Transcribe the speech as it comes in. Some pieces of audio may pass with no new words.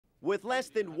With less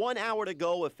than 1 hour to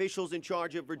go, officials in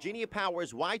charge of Virginia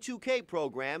Power's Y2K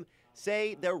program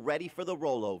say they're ready for the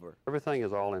rollover. Everything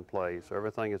is all in place.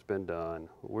 Everything has been done.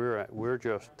 We're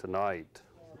just tonight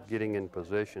getting in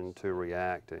position to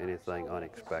react to anything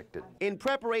unexpected. In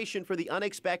preparation for the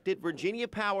unexpected, Virginia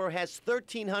Power has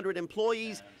 1,300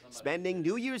 employees spending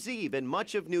New Year's Eve and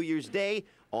much of New Year's Day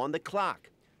on the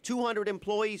clock. 200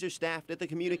 employees are staffed at the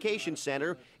Communications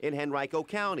Center in Henrico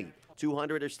County.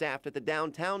 200 are staffed at the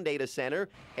Downtown Data Center,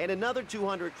 and another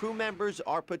 200 crew members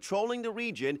are patrolling the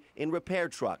region in repair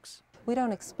trucks. We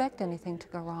don't expect anything to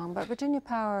go wrong, but Virginia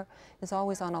Power is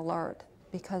always on alert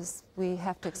because we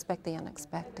have to expect the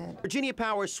unexpected. Virginia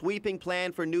Power's sweeping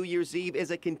plan for New Year's Eve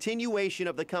is a continuation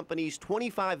of the company's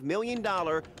 $25 million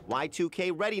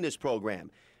Y2K readiness program.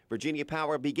 Virginia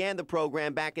Power began the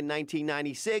program back in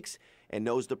 1996 and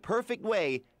knows the perfect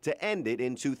way to end it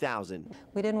in 2000.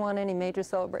 We didn't want any major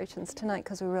celebrations tonight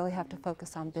because we really have to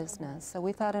focus on business. So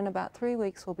we thought in about 3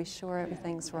 weeks we'll be sure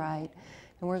everything's right,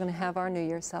 and we're going to have our New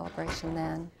Year's celebration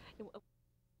then.